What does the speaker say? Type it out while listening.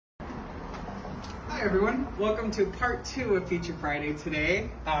Hi everyone, welcome to part 2 of Feature Friday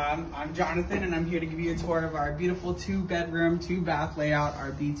today. I'm Jonathan and I'm here to give you a tour of our beautiful 2-bedroom, 2-bath layout, our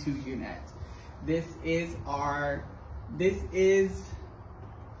B2 unit. This is our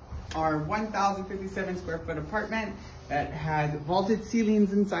 1,057 square foot apartment that has vaulted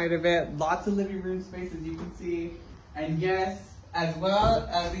ceilings inside of it, lots of living room space as you can see, and yes, as well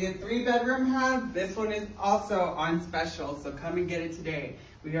as the 3-bedroom have, this one is also on special, so come and get it today.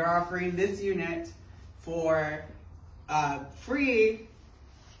 We are offering this unit for free,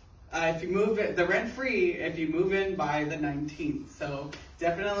 if you move it, the rent free if you move in by the 19th. So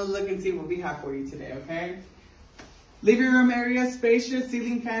definitely look and see what we have for you today, okay? Living room area, spacious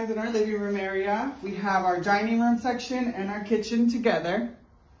ceiling fans in our living room area. We have our dining room section and our kitchen together.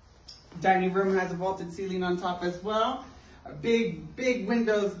 Dining room has a vaulted ceiling on top as well. Big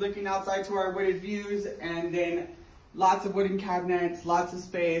windows looking outside to our wooded views, and then lots of wooden cabinets, lots of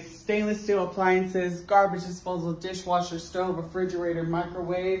space, stainless steel appliances, garbage disposal, dishwasher, stove, refrigerator,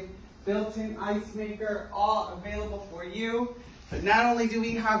 microwave, built-in ice maker, all available for you. But not only do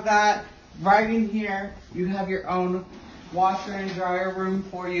we have that, right in here, you have your own washer and dryer room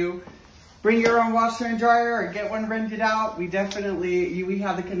for you. Bring your own washer and dryer or get one rented out. We have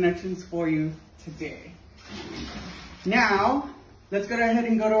the connections for you today. Now, let's go ahead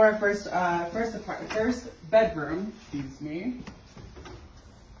and go to our first bedroom, excuse me.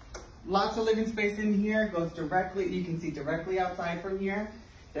 Lots of living space in here, goes directly, you can see directly outside from here.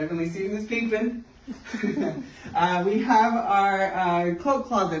 Definitely seeing this peeping. We have our coat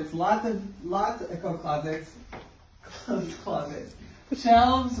closets, lots of coat closets, clothes closets.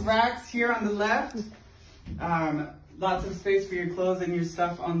 Shelves, racks here on the left. Lots of space for your clothes and your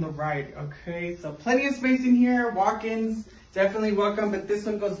stuff on the right, okay? So plenty of space in here, walk-ins, definitely welcome, but this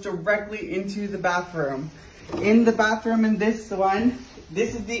one goes directly into the bathroom. In the bathroom in this one,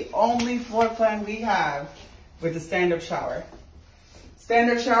 this is the only floor plan we have with a stand-up shower.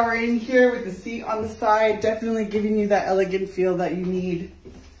 Stand-up shower in here with the seat on the side, definitely giving you that elegant feel that you need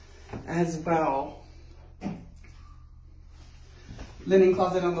as well. Linen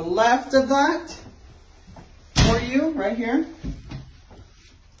closet on the left of that for you, right here.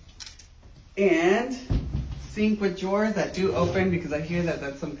 And sink with drawers that do open, because I hear that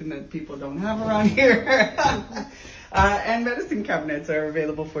that's something that people don't have around here. And medicine cabinets are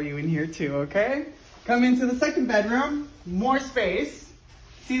available for you in here too, okay? Come into the second bedroom, more space.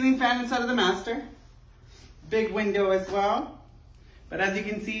 Ceiling fan inside of the master. Big window as well. But as you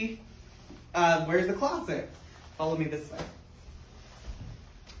can see, where's the closet? Follow me this way.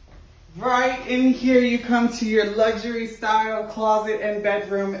 Right in here, you come to your luxury style closet and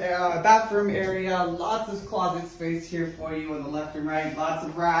bathroom area. Lots of closet space here for you on the left and right. Lots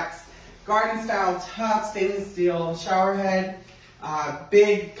of racks, garden style tub, stainless steel shower head,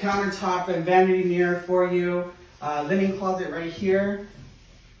 big countertop and vanity mirror for you. Linen closet right here.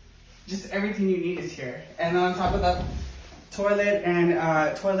 Just everything you need is here. And on top of that, toilet and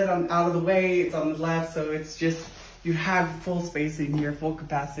toilet out of the way. It's on the left, so it's just, you have full space in here, full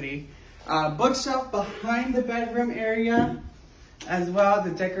capacity. Bookshelf behind the bedroom area, as well as a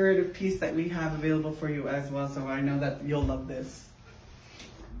decorative piece that we have available for you as well, so I know that you'll love this.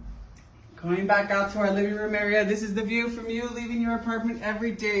 Going back out to our living room area, this is the view from you leaving your apartment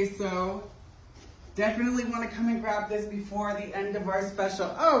every day, so definitely want to come and grab this before the end of our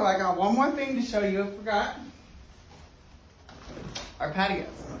special. Oh, I got one more thing to show you, I forgot. Our patios.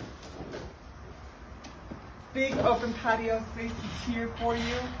 Big open patio spaces here for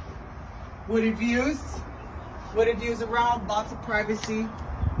you. Wooded views around, lots of privacy,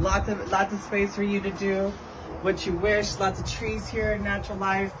 lots of space for you to do what you wish. Lots of trees here, natural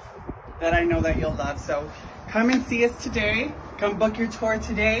life that I know that you'll love. So come and see us today. Come book your tour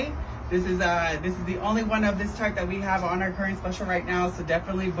today. This is the only one of this type that we have on our current special right now. So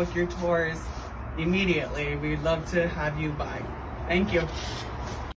definitely book your tours immediately. We'd love to have you by. Thank you.